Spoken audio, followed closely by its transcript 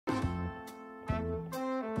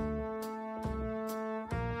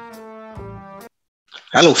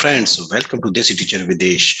Hello friends, welcome to Desi Teacher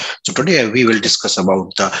Videsh. So today we will discuss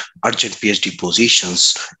about the urgent PhD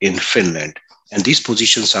positions in Finland. And these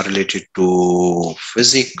positions are related to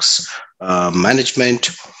physics, management,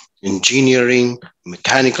 engineering,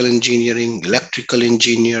 mechanical engineering, electrical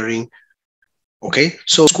engineering. Okay,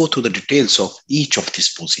 so let's go through the details of each of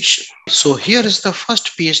these positions. So here is the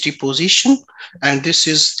first PhD position, and this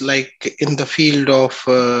is like in the field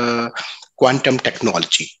of quantum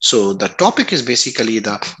technology. So the topic is basically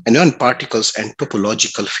the anyon particles and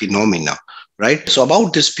topological phenomena, right? So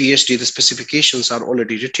about this PhD, the specifications are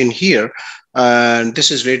already written here, and this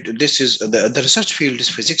is the research field is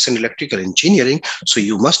physics and electrical engineering. So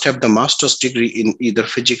you must have the master's degree in either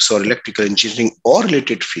physics or electrical engineering or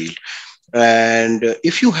related field. And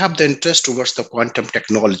if you have the interest towards the quantum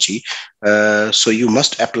technology, so you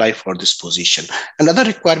must apply for this position. And other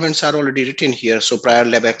requirements are already written here. So prior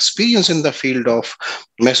lab experience in the field of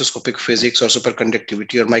mesoscopic physics or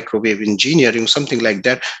superconductivity or microwave engineering, something like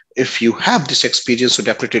that. If you have this experience, so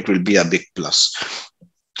definitely it will be a big plus.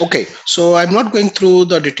 Okay, so I'm not going through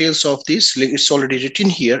the details of this. It's already written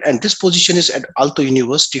here. And this position is at Aalto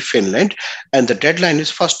University, Finland. And the deadline is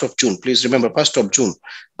 1st of June. Please remember 1st of June.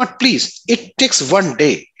 But please, it takes one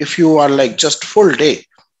day. If you are like just full day,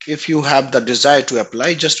 if you have the desire to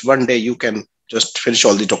apply, just one day you can just finish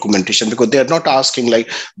all the documentation, because they are not asking like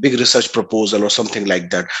big research proposal or something like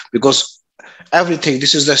that. Because everything,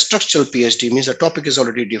 this is the structural PhD, means the topic is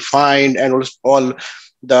already defined and all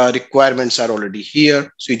the requirements are already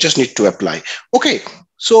here. So you just need to apply. Okay,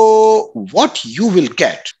 so what you will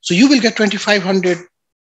get? So you will get 2,500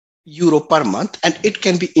 euro per month, and it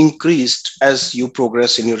can be increased as you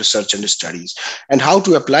progress in your research and studies. And how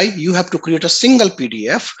to apply? You have to create a single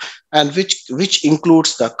PDF, and which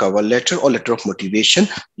includes the cover letter or letter of motivation,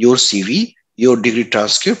 your CV, your degree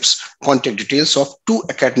transcripts, contact details of 2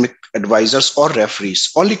 academic advisors or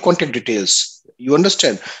referees. Only contact details. You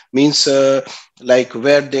understand? Means like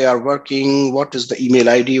where they are working, what is the email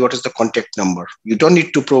ID, what is the contact number. You don't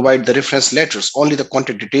need to provide the reference letters, only the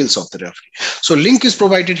contact details of the referee. So link is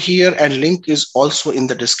provided here, and link is also in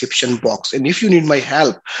the description box. And if you need my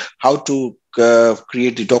help, how to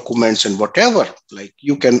create the documents and whatever, like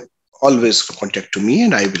you can always contact to me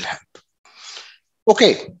and I will help.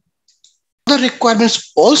 Okay. The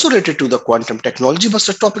requirements also related to the quantum technology, but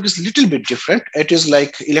the topic is a little bit different. It is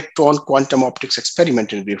like electron quantum optics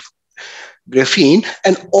experiment in graphene,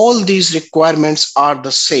 and all these requirements are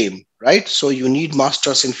the same, right? So you need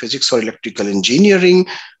masters in physics or electrical engineering,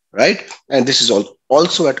 right? And this is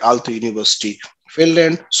also at Aalto University,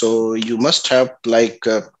 Finland. So you must have like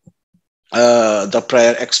the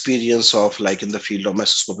prior experience of like in the field of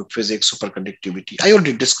mesoscopic physics, superconductivity. I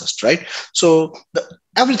already discussed, right? So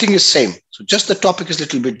everything is same. So just the topic is a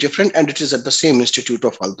little bit different, and it is at the same institute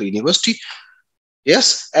of Aalto University.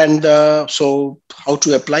 Yes, and so how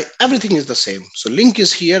to apply? Everything is the same. So link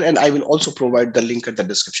is here, and I will also provide the link at the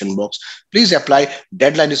description box. Please apply.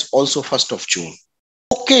 Deadline is also 1st of June.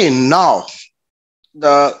 Okay, now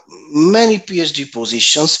the many PhD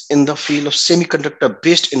positions in the field of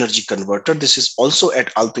semiconductor-based energy converter. This is also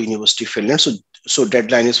at Aalto University, Finland. So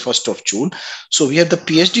deadline is 1st of June. So we have the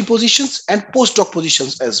PhD positions and postdoc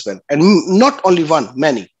positions as well. And not only one,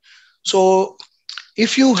 many. So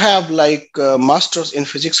if you have like masters in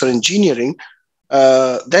physics or engineering,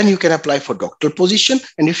 then you can apply for doctoral position.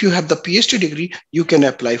 And if you have the PhD degree, you can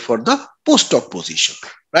apply for the postdoc position,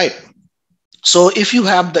 right? So if you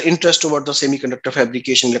have the interest toward the semiconductor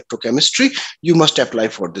fabrication, electrochemistry, you must apply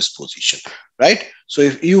for this position, right? So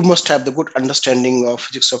if you must have the good understanding of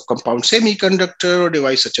physics of compound semiconductor or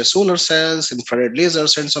device such as solar cells, infrared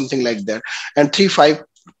lasers, and something like that. And 3.5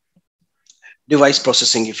 device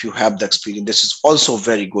processing, if you have the experience, this is also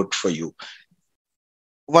very good for you.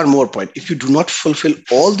 One more point, if you do not fulfill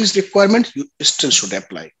all these requirements, you still should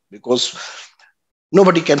apply, because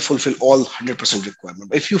nobody can fulfill all 100% requirement.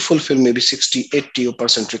 But if you fulfill maybe 60,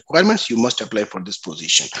 80% requirements, you must apply for this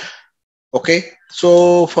position. Okay,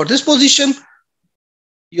 so for this position,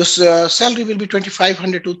 your salary will be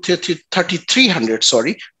 2,500 to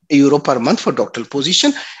 3,300, euro per month for doctoral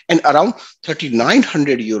position, and around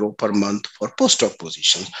 3,900 euro per month for postdoc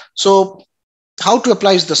position. So how to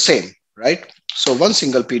apply is the same, right? So one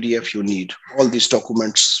single PDF you need. All these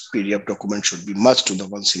documents, PDF documents should be merged to the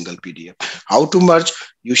one single PDF. How to merge?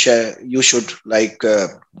 You should like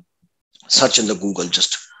search in the Google,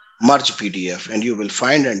 just merge PDF, and you will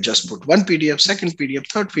find, and just put one PDF, second PDF,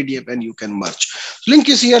 third PDF, and you can merge. Link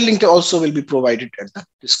is here. Link also will be provided at the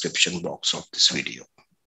description box of this video.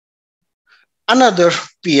 Another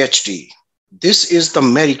PhD. This is the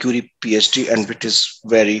Marie Curie PhD, and which is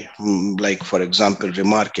very, like, for example,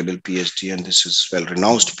 remarkable PhD, and this is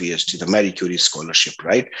well-renounced PhD, the Marie Curie scholarship,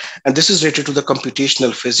 right? And this is related to the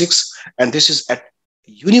computational physics, and this is at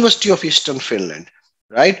University of Eastern Finland,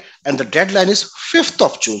 right? And the deadline is 5th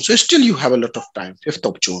of June. So still you have a lot of time, 5th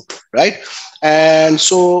of June, right? And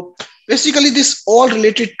so basically this all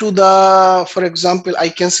related to the, for example, I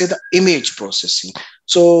can say the image processing.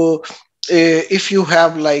 So if you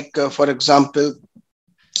have like, for example,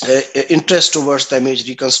 interest towards the image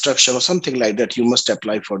reconstruction or something like that, you must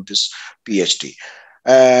apply for this PhD.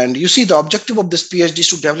 And you see, the objective of this PhD is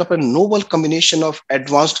to develop a novel combination of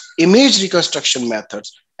advanced image reconstruction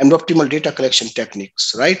methods and optimal data collection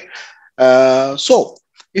techniques, right? So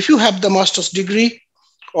if you have the master's degree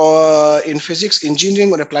or in physics,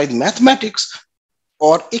 engineering, or applied mathematics,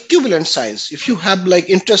 or equivalent science, if you have like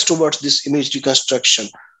interest towards this image reconstruction,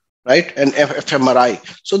 right, and fMRI,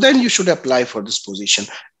 so then you should apply for this position.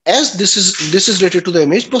 As this is related to the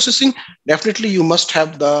image processing, definitely you must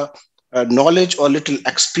have the knowledge or little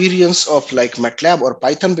experience of like MATLAB or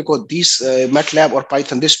Python, because these MATLAB or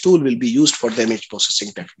Python, this tool will be used for the image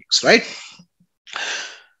processing techniques, right?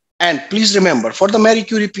 And please remember, for the Marie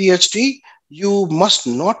Curie PhD, you must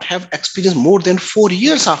not have experience more than 4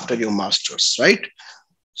 years after your master's, right?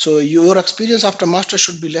 So your experience after master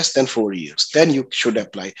should be less than 4 years. Then you should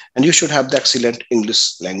apply, and you should have the excellent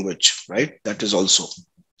English language, right? That is also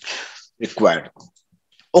required.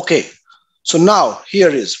 Okay. So now here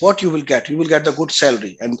is what you will get. You will get the good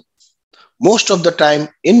salary, and most of the time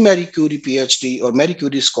in Marie Curie PhD or Marie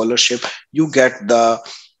Curie scholarship, you get the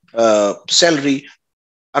salary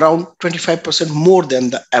around 25% more than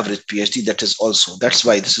the average PhD. That's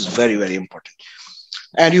why this is very, very important.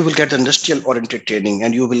 And you will get industrial oriented training,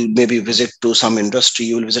 and you will maybe visit to some industry,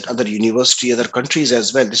 you will visit other university, other countries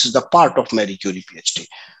as well. This is the part of Marie Curie PhD.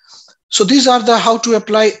 So these are the how to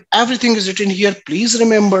apply. Everything is written here. Please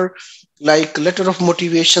remember, like letter of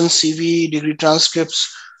motivation, CV, degree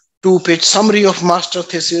transcripts, 2-page summary of master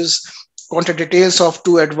thesis, contact details of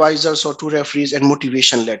 2 advisors or 2 referees, and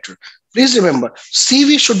motivation letter. Please remember,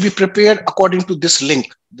 CV should be prepared according to this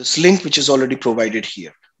link which is already provided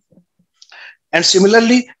here. And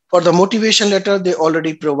similarly, for the motivation letter, they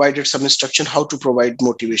already provided some instruction how to provide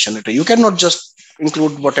motivation letter. You cannot just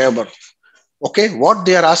include whatever. Okay, what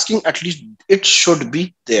they are asking, at least it should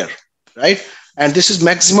be there, right? And this is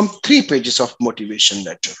maximum 3 pages of motivation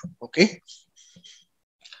letter. Okay.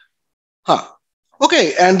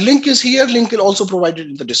 Okay, and link is here. Link will also provided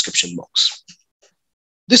in the description box.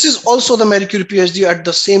 This is also the Marie Curie PhD at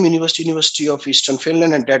the same University of Eastern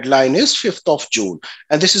Finland, and deadline is 5th of June.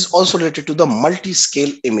 And this is also related to the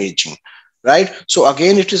multi-scale imaging, right? So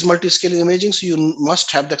again, it is multi-scale imaging. So you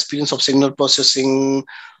must have the experience of signal processing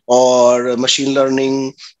or machine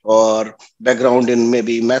learning or background in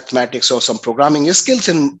maybe mathematics or some programming skills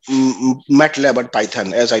in MATLAB or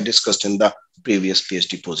Python, as I discussed in the previous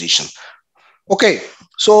PhD position. Okay,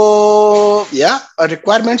 so yeah,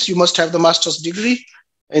 requirements, you must have the master's degree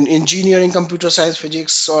in engineering, computer science,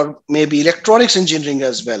 physics, or maybe electronics engineering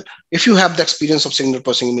as well. If you have the experience of signal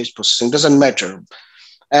processing, image processing, doesn't matter.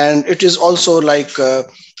 And it is also like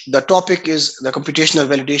the topic is the computational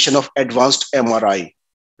validation of advanced MRI,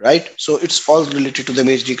 right? So it's all related to the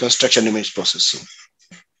image reconstruction, image processing.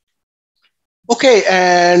 Okay,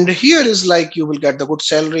 and here is like you will get the good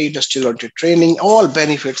salary, industrial oriented training, all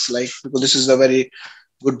benefits, like because this is a very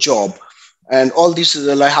good job. And all this is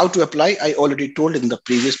like how to apply. I already told in the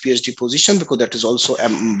previous PhD position, because that is also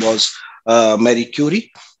was Marie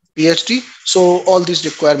Curie PhD. So all these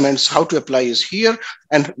requirements, how to apply is here,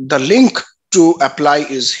 and the link to apply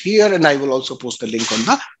is here. And I will also post the link on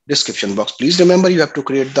the description box. Please remember, you have to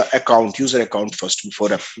create the account, user account first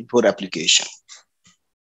before application.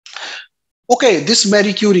 Okay, this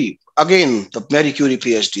Marie Curie, again, the Marie Curie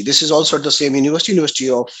PhD. This is also at the same University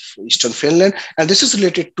of Eastern Finland, and this is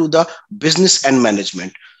related to the business and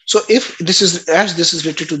management. So if this is, as this is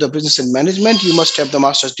related to the business and management, you must have the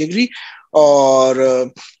master's degree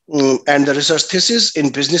or and the research thesis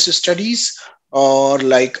in business studies, or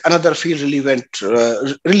like another field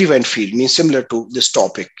relevant field, means similar to this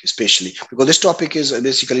topic, especially because this topic is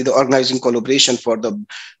basically the organizing collaboration for the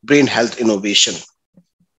brain health innovation.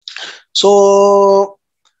 So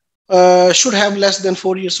should have less than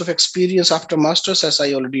 4 years of experience after master's, as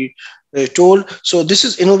I already told. So this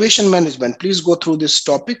is innovation management. Please go through this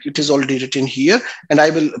topic. It is already written here, and I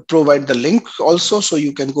will provide the link also so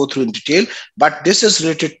you can go through in detail. But this is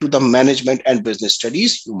related to the management and business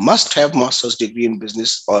studies. You must have master's degree in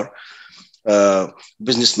business or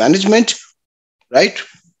business management, right?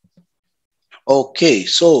 Okay,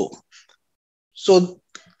 so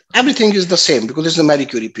Everything is the same because it's a Marie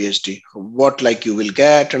Curie PhD. What like you will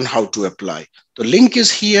get and how to apply. The link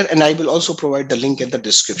is here, and I will also provide the link in the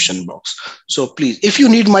description box. So please, if you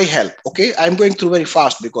need my help, okay, I'm going through very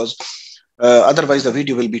fast because otherwise the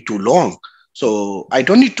video will be too long. So I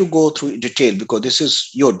don't need to go through detail because this is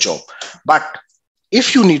your job. But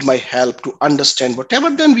if you need my help to understand whatever,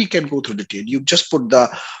 then we can go through detail. You just put the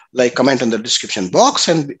like comment in the description box,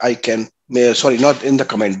 and I can sorry, not in the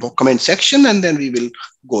comment section, and then we will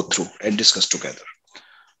go through and discuss together.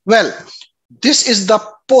 Well, this is the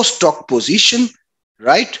postdoc position,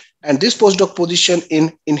 right? And this postdoc position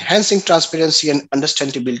in enhancing transparency and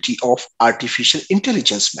understandability of artificial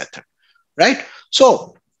intelligence method, right?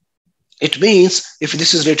 So it means if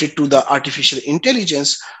this is related to the artificial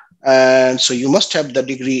intelligence, and so you must have the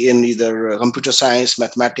degree in either computer science,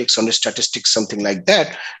 mathematics, or statistics, something like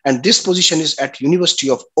that. And this position is at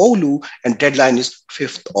University of Oulu, and deadline is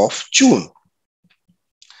 5th of June.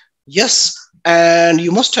 Yes, and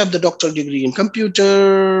you must have the doctoral degree in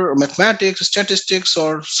computer, or mathematics, statistics,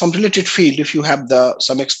 or some related field if you have the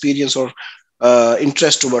some experience or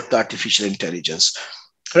interest toward the artificial intelligence,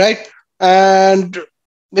 right? And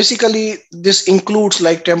basically, this includes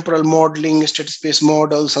like temporal modeling, state space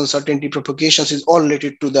models, uncertainty propagations is all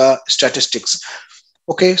related to the statistics.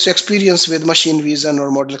 Okay, so experience with machine vision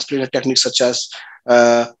or model explainer techniques such as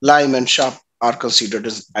LIME and SHARP are considered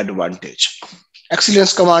as advantage.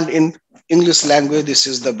 Excellence command in English language, this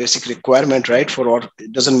is the basic requirement, right? For all,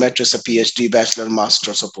 it doesn't matter it's a PhD, bachelor,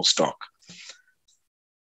 master's, or postdoc.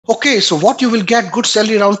 Okay, so what you will get, good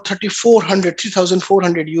salary around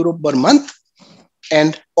 3,400 euro per month,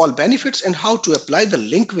 and all benefits and how to apply. The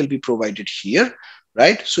link will be provided here,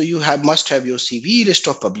 right? So you must have your CV, list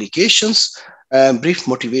of publications, brief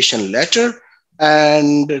motivation letter,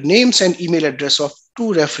 and names and email address of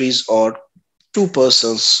 2 referees or 2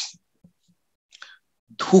 persons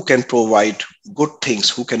who can provide good things,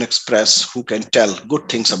 who can express, who can tell good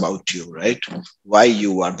things about you, right? Why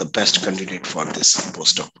you are the best candidate for this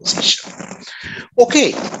postdoc position.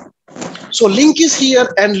 Okay, so link is here,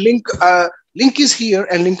 and link is here,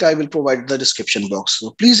 and link I will provide the description box.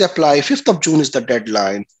 So please apply. 5th of June is the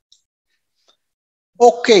deadline.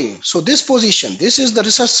 Okay, so this position, this is the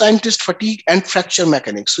research scientist fatigue and fracture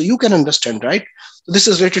mechanics. So you can understand, right? So this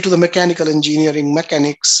is related to the mechanical engineering,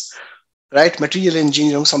 mechanics, right? Material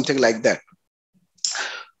engineering, something like that.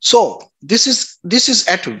 So this is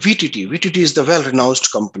at VTT. VTT is the well-renowned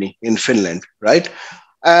company in Finland, right?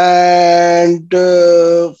 And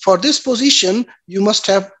for this position, you must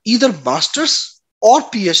have either master's or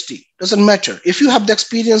PhD. Doesn't matter. If you have the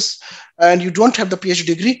experience and you don't have the PhD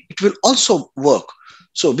degree, it will also work.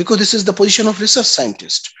 So because this is the position of research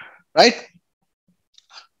scientist, right?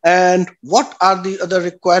 And what are the other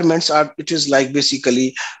requirements? It is like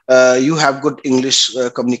basically you have good English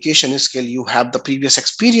communication skill, you have the previous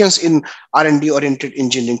experience in R&D oriented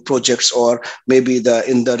engineering projects, or maybe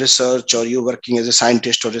in the research, or you're working as a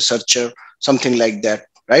scientist or researcher, something like that,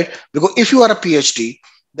 right? Because if you are a PhD,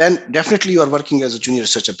 then definitely you are working as a junior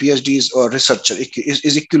researcher. PhDs or researcher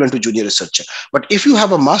is equivalent to junior researcher. But if you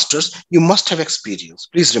have a master's, you must have experience.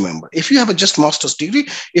 Please remember, if you have a just master's degree,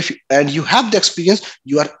 and you have the experience,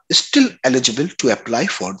 you are still eligible to apply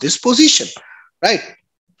for this position, right?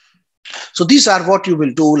 So these are what you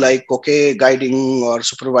will do, like, okay, guiding or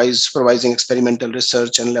supervising experimental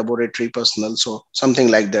research and laboratory personnel. So something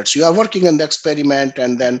like that. So you are working on the experiment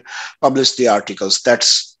and then publish the articles.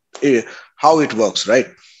 That's how it works, right?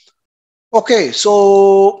 Okay,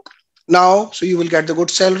 so now, so you will get the good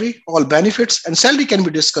salary, all benefits, and salary can be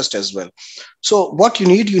discussed as well. So what you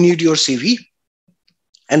need your CV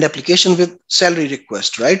and application with salary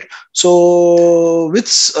request, right? So with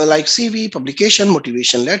like CV, publication,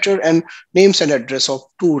 motivation letter, and names and address of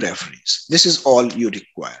 2 referees. This is all you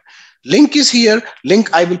require. Link is here.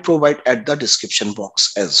 Link I will provide at the description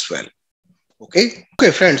box as well. Okay,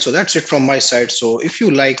 friends. So that's it from my side. So if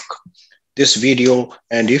you like this video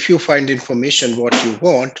and if you find information what you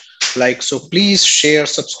want, like, so please share,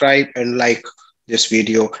 subscribe, and like this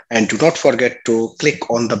video, and do not forget to click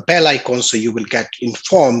on the bell icon so you will get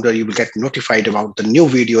informed, or you will get notified about the new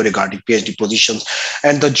video regarding PhD positions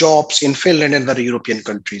and the jobs in Finland and the European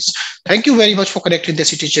countries. Thank you very much for connecting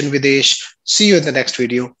Desi teacher Videsh. See you in the next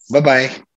video. Bye bye.